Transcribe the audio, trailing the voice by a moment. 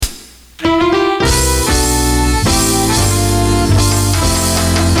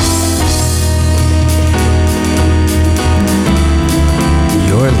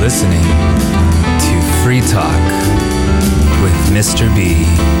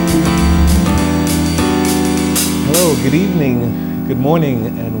Hello, good evening, good morning,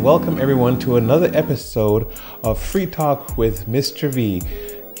 and welcome everyone to another episode of Free Talk with Mr. V.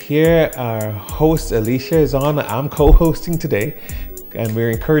 Here, our host Alicia is on. I'm co-hosting today, and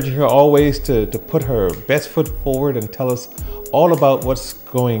we're encouraging her always to put her best foot forward and tell us all about what's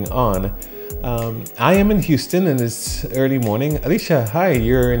going on. I am in Houston, and it's early morning. Alicia, hi,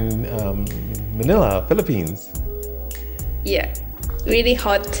 you're in Manila, Philippines. Yeah, really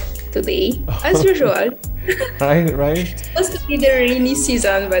hot today, as usual. Right. It's supposed to be the rainy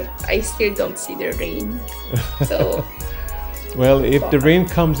season, but I still don't see the rain. So, well, if the rain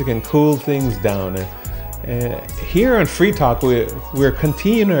comes, it can cool things down. Here on Free Talk, we're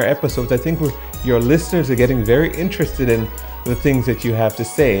continuing our episodes. I think your listeners are getting very interested in the things that you have to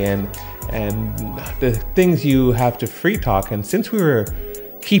say and the things you have to free talk. And since we were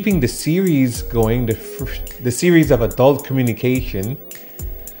keeping the series going, the series of adult communication,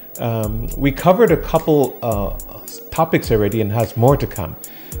 we covered a couple topics already and has more to come.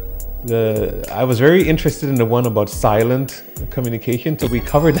 I was very interested in the one about silent communication, so we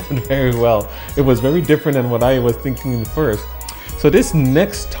covered that very well. It was very different than what I was thinking first. So this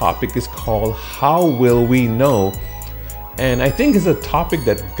next topic is called How Will We Know? And I think it's a topic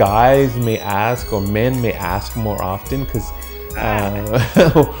that guys may ask or men may ask more often because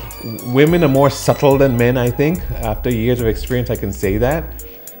women are more subtle than men, I think. After years of experience, I can say that.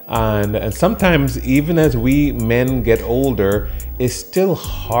 And sometimes, even as we men get older, it's still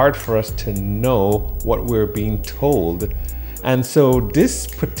hard for us to know what we're being told. And so this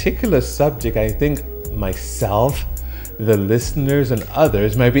particular subject, I think myself, the listeners, and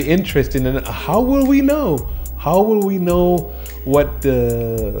others might be interested in. How will we know? How will we know what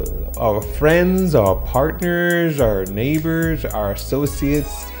our friends, our partners, our neighbors, our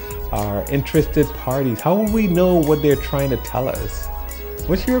associates, our interested parties, how will we know what they're trying to tell us?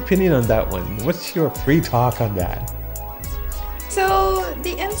 What's your opinion on that one? What's your free talk on that? So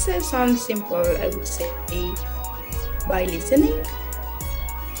the answer sounds simple, I would say, by listening.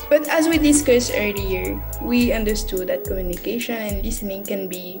 But as we discussed earlier, we understood that communication and listening can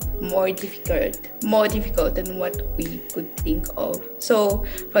be more difficult than what we could think of. So,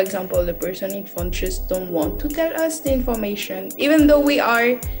 for example, the person in front just don't want to tell us the information, even though we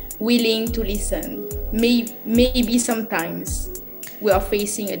are willing to listen. Maybe sometimes we are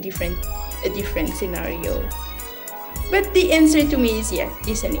facing a different scenario. But the answer to me is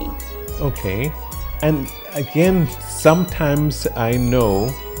listening. Okay. And again, sometimes I know,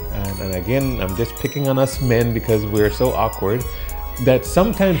 and again, I'm just picking on us men because we're so awkward, that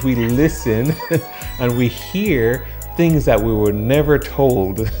sometimes we listen and we hear things that we were never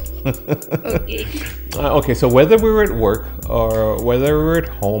told. Okay, so whether we were at work or whether we were at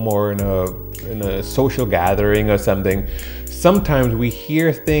home or in a social gathering or something, sometimes we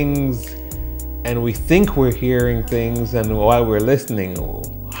hear things and we think we're hearing things, and while we're listening,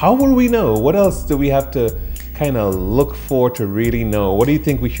 how will we know? What else do we have to kind of look for to really know? What do you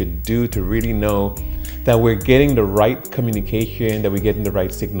think we should do to really know that we're getting the right communication, that we're getting the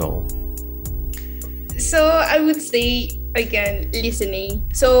right signal? So I would say, again,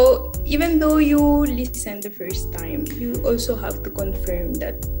 listening. So even though you listen the first time, you also have to confirm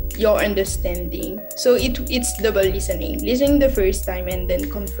that you're understanding. So it's double listening. Listening the first time and then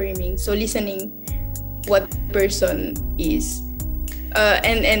confirming. So listening what the person is.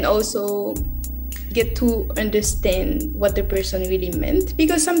 And also get to understand what the person really meant.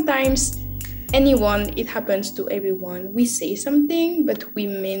 Because sometimes it happens to everyone. We say something, but we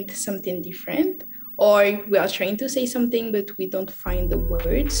meant something different. Or we are trying to say something, but we don't find the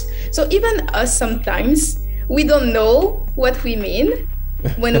words. So even us, sometimes we don't know what we mean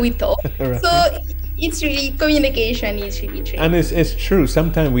when we talk. Right. So it's really, communication is really tricky. And it's true.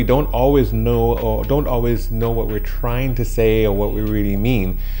 Sometimes we don't always know what we're trying to say or what we really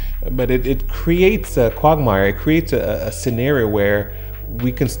mean. But it creates a quagmire. It creates a scenario where we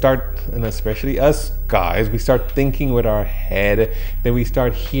can start, and especially us guys, we start thinking with our head, then we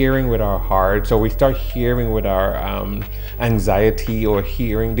start hearing with our hearts, or we start hearing with our anxiety, or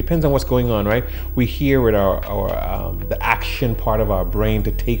hearing, depends on what's going on, right? We hear with our the action part of our brain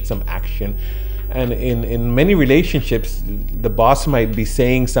to take some action. And in many relationships, the boss might be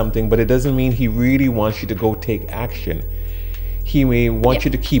saying something, but it doesn't mean he really wants you to go take action. He may want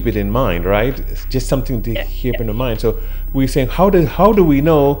you to keep it in mind, right? It's just something to keep in mind. So we're saying, how do we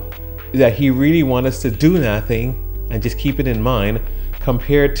know that he really wants us to do nothing and just keep it in mind,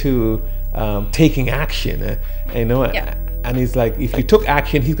 compared to taking action? And he's like, if you took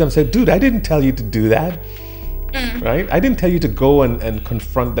action, he's gonna say, dude, I didn't tell you to do that. Right? I didn't tell you to go and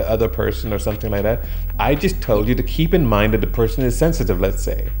confront the other person or something like that. I just told you to keep in mind that the person is sensitive, let's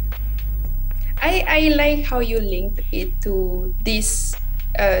say. I like how you linked it to this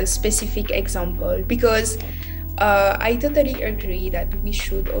specific example, because I totally agree that we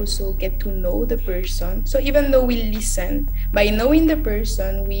should also get to know the person. So even though we listen, by knowing the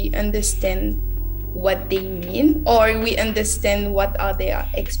person, we understand what they mean, or we understand what are their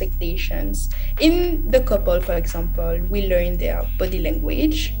expectations. In the couple, for example, we learn their body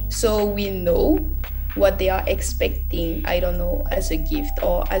language, so we know what they are expecting, I don't know, as a gift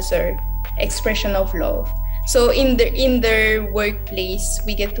or as a expression of love. So in the workplace,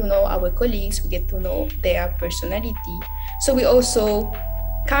 we get to know our colleagues, we get to know their personality. So we also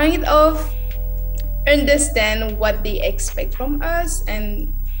kind of understand what they expect from us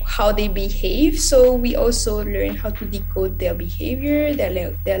and how they behave. So we also learn how to decode their behavior,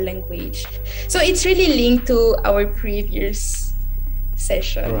 their language. So it's really linked to our previous Right,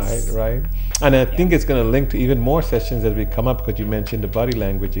 sessions. right. And I think it's going to link to even more sessions as we come up, because you mentioned the body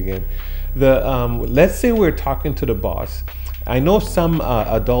language again. The let's say we're talking to the boss. I know some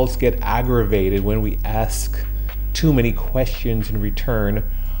adults get aggravated when we ask too many questions in return,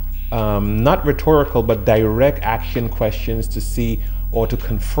 not rhetorical, but direct action questions to see or to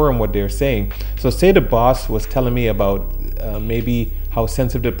confirm what they're saying. So, say the boss was telling me about maybe how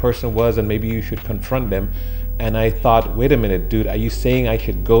sensitive the person was, and maybe you should confront them. And I thought, wait a minute, dude, are you saying I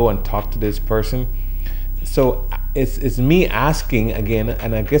should go and talk to this person? So it's me asking again,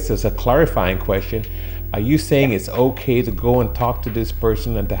 and I guess it's a clarifying question. Are you saying it's okay to go and talk to this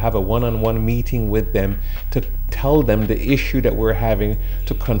person and to have a one-on-one meeting with them, to tell them the issue that we're having,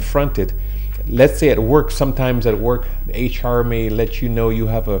 to confront it? Let's say at work, sometimes at work, HR may let you know you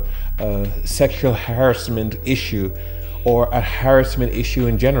have a sexual harassment issue, or a harassment issue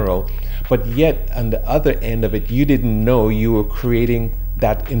in general, but yet on the other end of it, you didn't know you were creating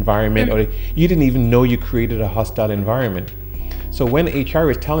that environment, or you didn't even know you created a hostile environment. So when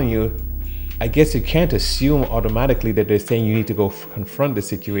HR is telling you, I guess you can't assume automatically that they're saying you need to go confront the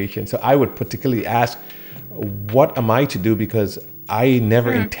situation. So I would particularly ask, what am I to do? Because I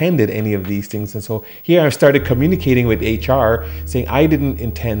never intended any of these things. And so here I started communicating with HR, saying I didn't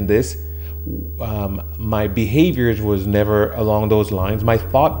intend this. My behaviors was never along those lines. My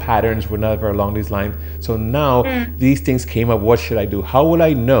thought patterns were never along these lines. So now these things came up. What should I do? How would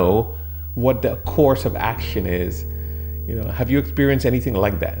I know what the course of action is? Have you experienced anything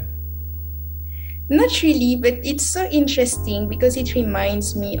like that? Not really, but it's so interesting because it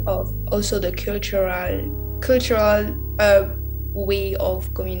reminds me of also the cultural way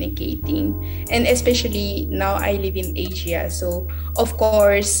of communicating, and especially now I live in Asia, so of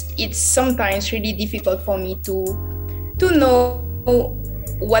course it's sometimes really difficult for me to know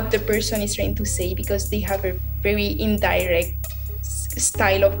what the person is trying to say, because they have a very indirect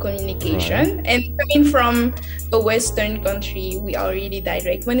style of communication. Right. And coming from a Western country, we are really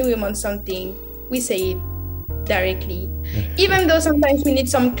direct. When we want something, we say it directly, even though sometimes we need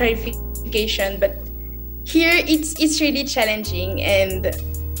some clarification. But here it's really challenging, and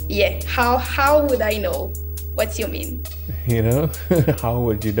yeah, how would I know what you mean? How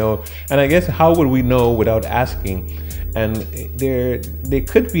would you know? And I guess, how would we know without asking? And there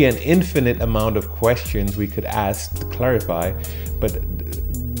could be an infinite amount of questions we could ask to clarify, but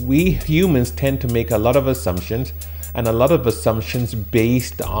we humans tend to make a lot of assumptions, and a lot of assumptions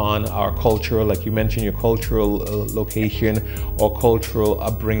based on our cultural, like you mentioned, your cultural location or cultural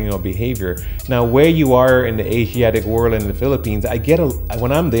upbringing or behavior. Now, where you are in the Asiatic world and in the Philippines,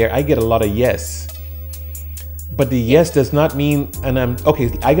 when I'm there, I get a lot of yes. But the yes does not mean, and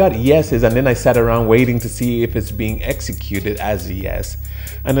I got yeses, and then I sat around waiting to see if it's being executed as a yes.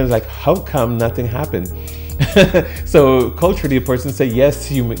 And I was like, how come nothing happened? So culturally, a person said, yes,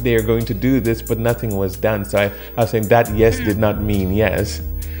 they are going to do this, but nothing was done. So I was saying that yes did not mean yes,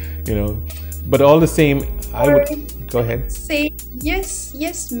 But all the same, I would, go ahead. Say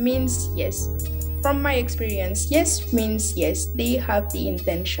yes means yes. From my experience, yes means yes. They have the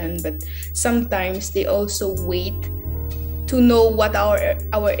intention, but sometimes they also wait to know what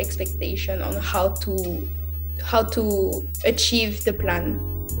our expectation on how to achieve the plan.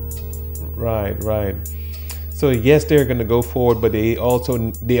 Right. So yes, they're going to go forward, but they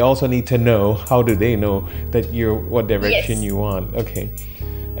also need to know, how do they know that what direction you want? Okay.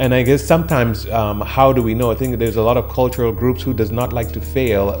 And I guess sometimes, how do we know? I think there's a lot of cultural groups who does not like to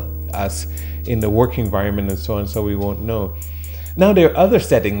fail us in the work environment and so we won't know. Now, there are other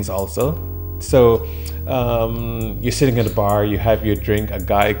settings also. So you're sitting at a bar, you have your drink, a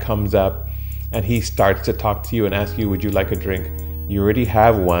guy comes up and he starts to talk to you and ask you, would you like a drink? You already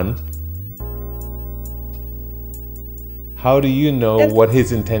have one. How do you know what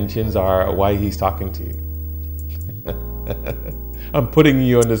his intentions are, or why he's talking to you? I'm putting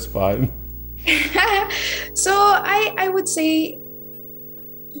you on the spot. So I would say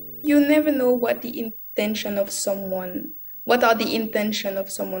you never know what the intention of someone, what are the intention of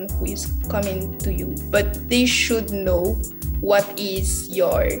someone who is coming to you, but they should know what is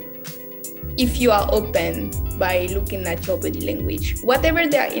your, if you are open by looking at your body language, whatever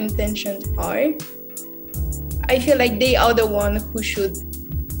their intentions are, I feel like they are the one who should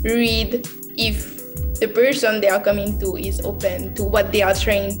read if the person they are coming to is open to what they are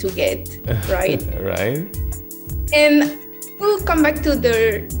trying to get, right? Right. And we'll come back to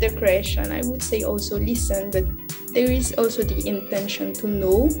the question. I would say also listen, but there is also the intention to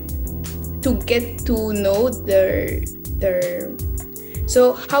know, to get to know their.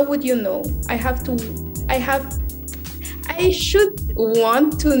 So how would you know? I should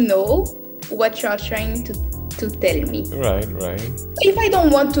want to know what you are trying to tell me. Right. If I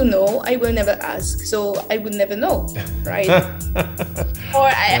don't want to know, I will never ask. So I would never know, right? Or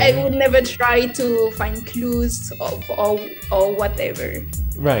I would never try to find clues or whatever.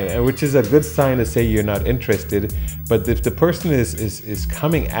 Right, and which is a good sign to say you're not interested. But if the person is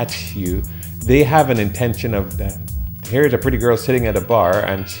coming at you, they have an intention of that. Here's a pretty girl sitting at a bar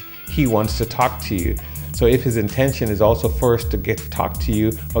and he wants to talk to you. So if his intention is also first to talk to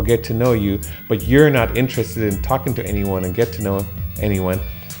you or get to know you, but you're not interested in talking to anyone and get to know anyone,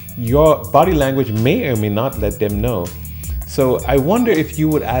 your body language may or may not let them know. So I wonder if you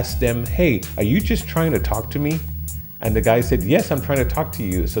would ask them, hey, are you just trying to talk to me? And the guy said, yes, I'm trying to talk to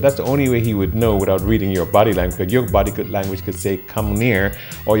you. So that's the only way he would know without reading your body language. Because your body language could say, come near,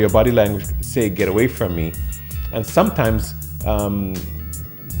 or your body language could say, get away from me. And sometimes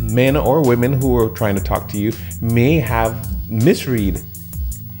men or women who are trying to talk to you may have misread,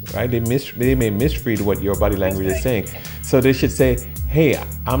 right? They may misread what your body language is saying. So they should say, hey,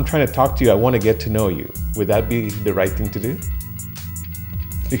 I'm trying to talk to you. I want to get to know you. Would that be the right thing to do?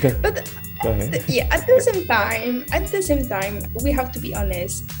 Because, go ahead. Yeah, at the same time, we have to be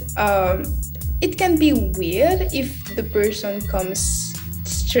honest. It can be weird if the person comes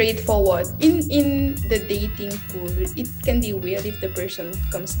straightforward in the dating pool. It can be weird if the person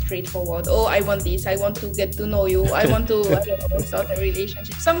comes straightforward. Oh, I want this. I want to get to know you. I want to start a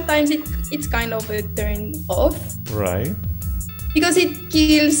relationship. Sometimes it's kind of a turn off, right? Because it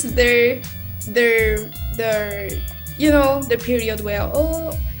kills their the period where,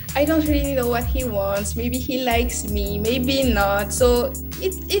 oh, I don't really know what he wants. Maybe he likes me, maybe not. So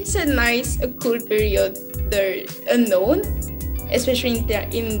it's a cool period, the unknown, especially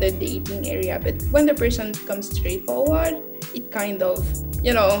in the dating area. But when the person comes straightforward, it kind of,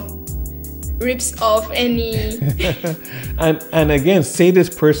 rips off any... and again, say this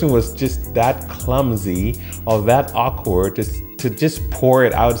person was just that clumsy or that awkward to just pour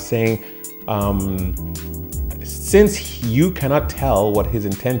it out saying, since you cannot tell what his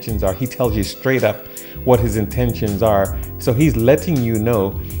intentions are, he tells you straight up what his intentions are. So he's letting you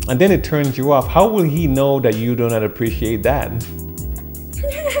know, and then it turns you off. How will he know that you do not appreciate that?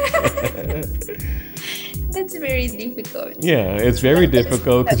 That's very difficult. Yeah, it's very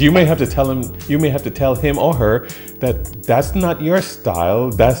difficult because you may have to tell him or her that that's not your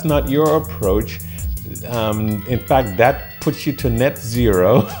style, that's not your approach. In fact, that puts you to net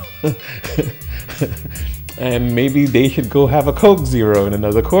zero. And maybe they should go have a Coke Zero in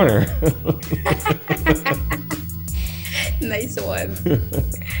another corner. Nice one.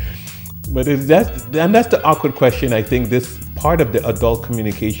 But that's the awkward question I think this part of the adult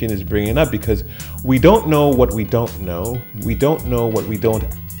communication is bringing up, because we don't know what we don't know. We don't know what we don't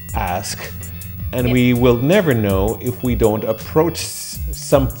ask. And we will never know if we don't approach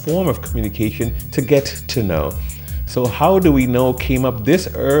some form of communication to get to know. So how do we know came up this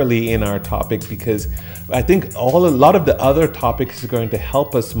early in our topic? Because I think a lot of the other topics is going to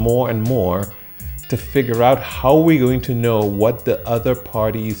help us more and more to figure out how we're going to know what the other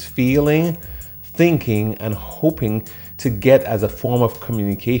party is feeling, thinking, and hoping to get as a form of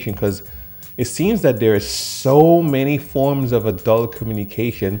communication. Because it seems that there are so many forms of adult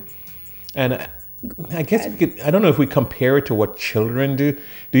communication. And I guess I don't know if we compare it to what children do.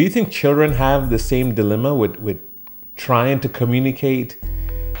 Do you think children have the same dilemma with trying to communicate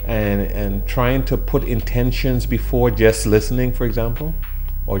and trying to put intentions before just listening, for example,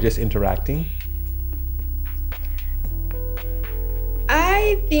 or just interacting?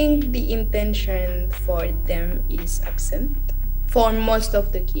 I think the intention for them is absent for most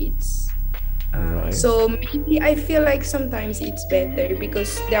of the kids. Right. So maybe I feel like sometimes it's better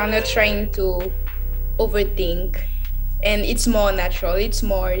because they are not trying to overthink, and it's more natural, it's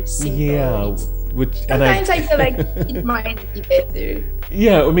more simple. Yeah. Sometimes I feel like it might be better.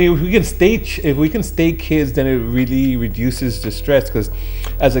 Yeah, I mean, if we can stay kids, then it really reduces the stress. Because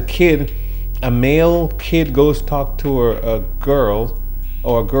as a kid, a male kid goes talk to a girl,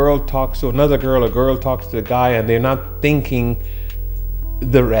 or a girl talks to another girl, a girl talks to a guy, and they're not thinking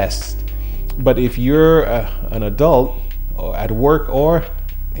the rest. But if you're an adult, or at work or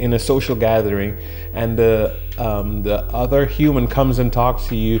in a social gathering, and the other human comes and talks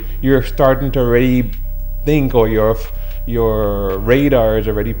to you, you're starting to already think, or your radar is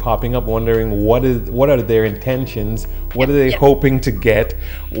already popping up, wondering what are their intentions, what are they hoping to get,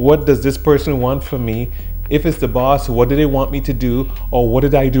 what does this person want from me? If it's the boss, what do they want me to do, or what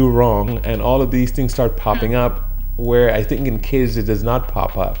did I do wrong? And all of these things start popping up, where I think in kids it does not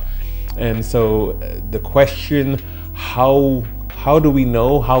pop up. And so the question, how do we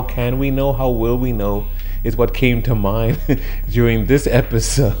know, how can we know, how will we know, is what came to mind during this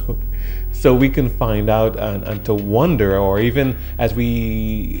episode. So we can find out and to wonder, or even as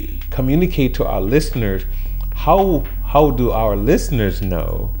we communicate to our listeners, how do our listeners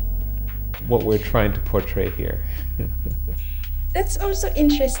know what we're trying to portray here? That's also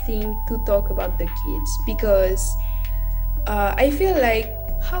interesting to talk about the kids, because I feel like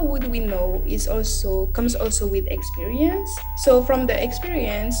how would we know comes also with experience. So from the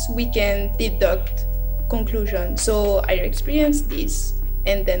experience we can deduct conclusion. So I experienced this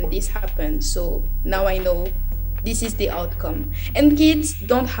and then this happened, so now I know this is the outcome. And kids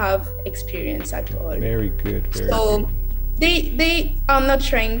don't have experience at all. Very good. So they are not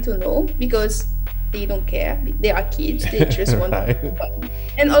trying to know, because they don't care. They are kids. They just want to have fun.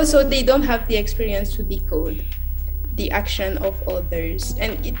 And also they don't have the experience to decode the action of others.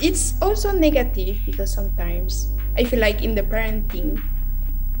 And it's also negative, because sometimes I feel like in the parenting,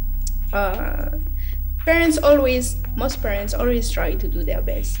 most parents always try to do their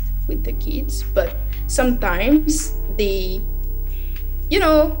best with the kids, but sometimes they,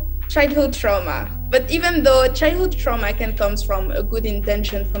 childhood trauma. But even though childhood trauma can come from a good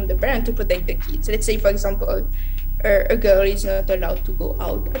intention from the parent to protect the kids, let's say, for example, a girl is not allowed to go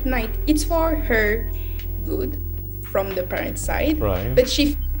out at night. It's for her good from the parent side, right? But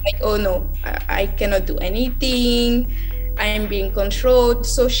she feels like, oh no, I cannot do anything, I am being controlled.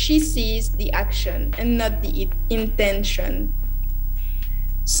 So she sees the action and not the intention.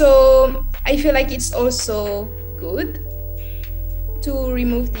 So I feel like it's also good to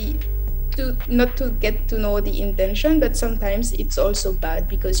remove not to get to know the intention, but sometimes it's also bad,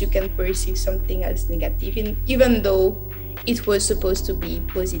 because you can perceive something as negative, even though it was supposed to be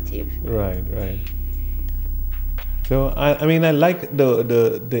positive. Right. So I mean, I like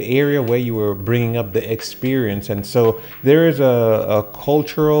the area where you were bringing up the experience, and so there is a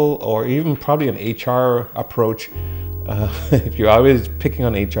cultural, or even probably an HR approach, if you're always picking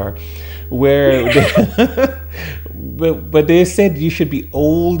on HR, where but they said you should be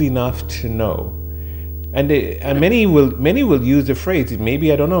old enough to know, and many will use the phrase.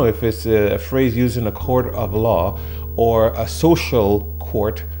 Maybe, I don't know if it's a phrase used in a court of law or a social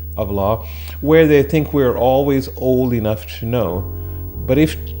court of law, where they think we're always old enough to know. But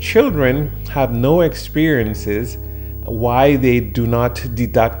if children have no experiences, why they do not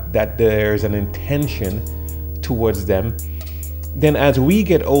deduct that there's an intention towards them, then as we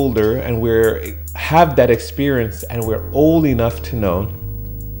get older and have that experience and we're old enough to know,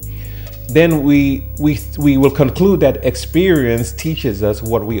 then we will conclude that experience teaches us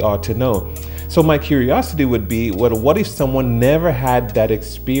what we ought to know. So my curiosity would be, well, what if someone never had that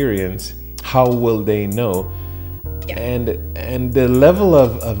experience? How will they know? Yeah. And the level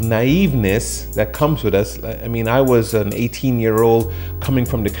of naiveness that comes with us. I mean, I was an 18-year-old coming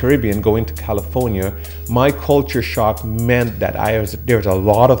from the Caribbean going to California. My culture shock meant that there's a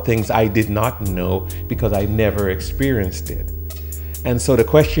lot of things I did not know because I never experienced it. And so the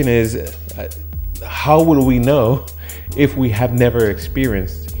question is, how will we know if we have never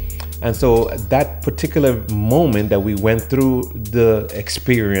experienced? And so that particular moment that we went through the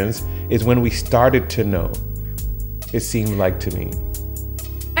experience is when we started to know, it seemed like to me.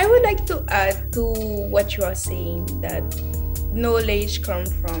 I would like to add to what you are saying, that knowledge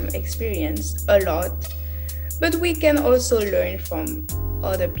comes from experience a lot, but we can also learn from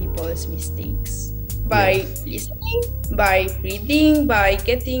other people's mistakes by listening, by reading, by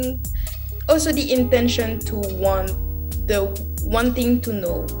getting also the intention to wanting to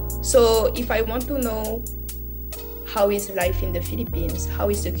know. So if I want to know how is life in the Philippines, how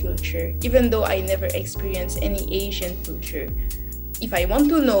is the culture, even though I never experienced any Asian culture, if I want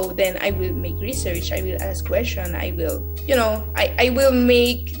to know, then I will make research, I will ask questions, I will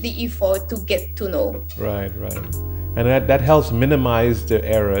make the effort to get to know. Right. And that helps minimize the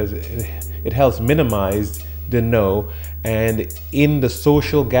errors. It helps minimize the no. And in the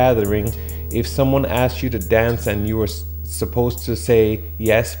social gathering, if someone asks you to dance and you were supposed to say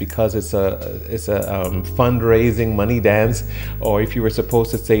yes because it's a fundraising money dance, or if you were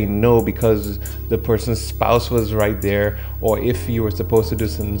supposed to say no because the person's spouse was right there, or if you were supposed to do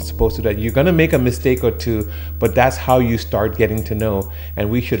something, supposed to do that. You're gonna make a mistake or two, but that's how you start getting to know. And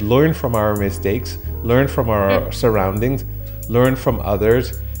we should learn from our mistakes, learn from our surroundings, learn from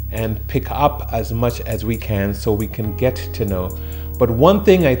others, and pick up as much as we can so we can get to know. But one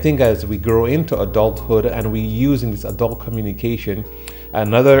thing I think as we grow into adulthood and we using this adult communication,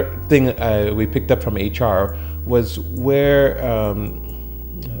 another thing we picked up from HR was where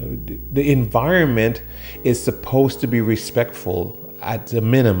the environment is supposed to be respectful at the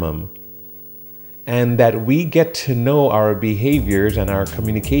minimum, and that we get to know our behaviors and our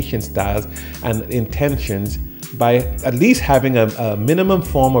communication styles and intentions by at least having a minimum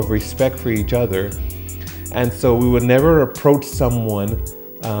form of respect for each other. And so we would never approach someone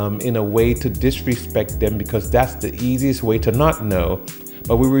in a way to disrespect them, because that's the easiest way to not know.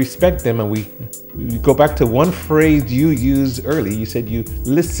 But we respect them, and we go back to one phrase you used early. You said you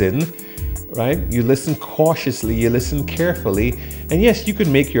listen, right? You listen cautiously, you listen carefully. And yes, you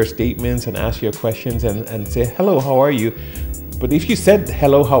can make your statements and ask your questions and say, hello, how are you? But if you said,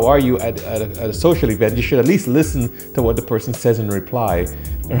 hello, how are you at a social event, you should at least listen to what the person says in reply,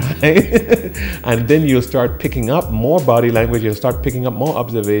 right? And then you'll start picking up more body language, you'll start picking up more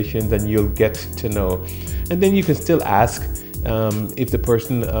observations, and you'll get to know. And then you can still ask if the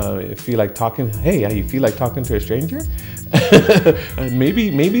person feel like talking, hey, you feel like talking to a stranger? And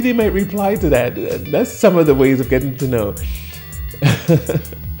maybe they might reply to that. That's some of the ways of getting to know.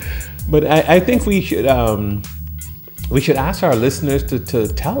 But I think we should ask our listeners to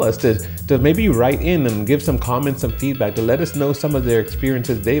tell us, to maybe write in and give some comments and feedback, to let us know some of their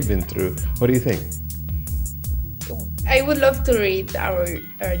experiences they've been through. What do you think? I would love to read our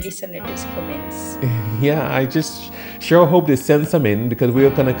listeners' comments. Yeah, I just sure hope they send some in, because we're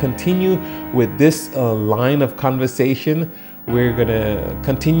going to continue with this line of conversation. We're going to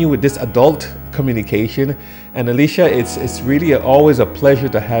continue with this adult communication. And Alicia, it's really always a pleasure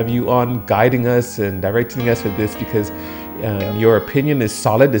to have you on, guiding us and directing us with this, because your opinion is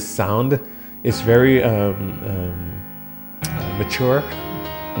solid, is sound, it's very mature.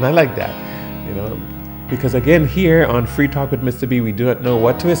 And I like that, because again, here on Free Talk with Mr. B, we do not know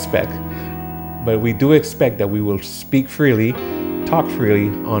what to expect, but we do expect that we will speak freely, talk freely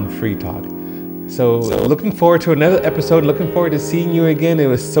on Free Talk. So looking forward to another episode, looking forward to seeing you again. It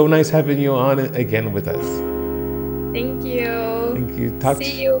was so nice having you on again with us. Thank you. Thank you.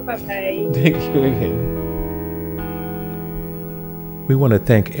 See you. Bye-bye. Thank you again. We want to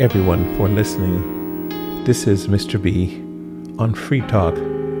thank everyone for listening. This is Mr. B on Free Talk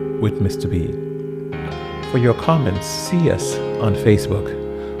with Mr. B. For your comments, see us on Facebook.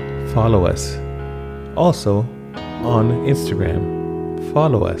 Follow us. Also on Instagram.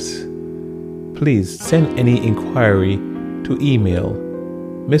 Follow us. Please send any inquiry to email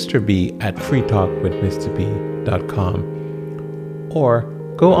mrb@freetalkwithmrb.com, or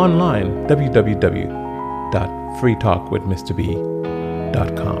go online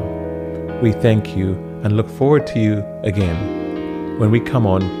www.freetalkwithmrb.com. We thank you and look forward to you again when we come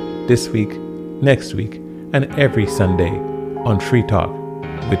on this week, next week, and every Sunday on Free Talk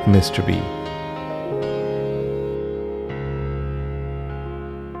with Mr. B.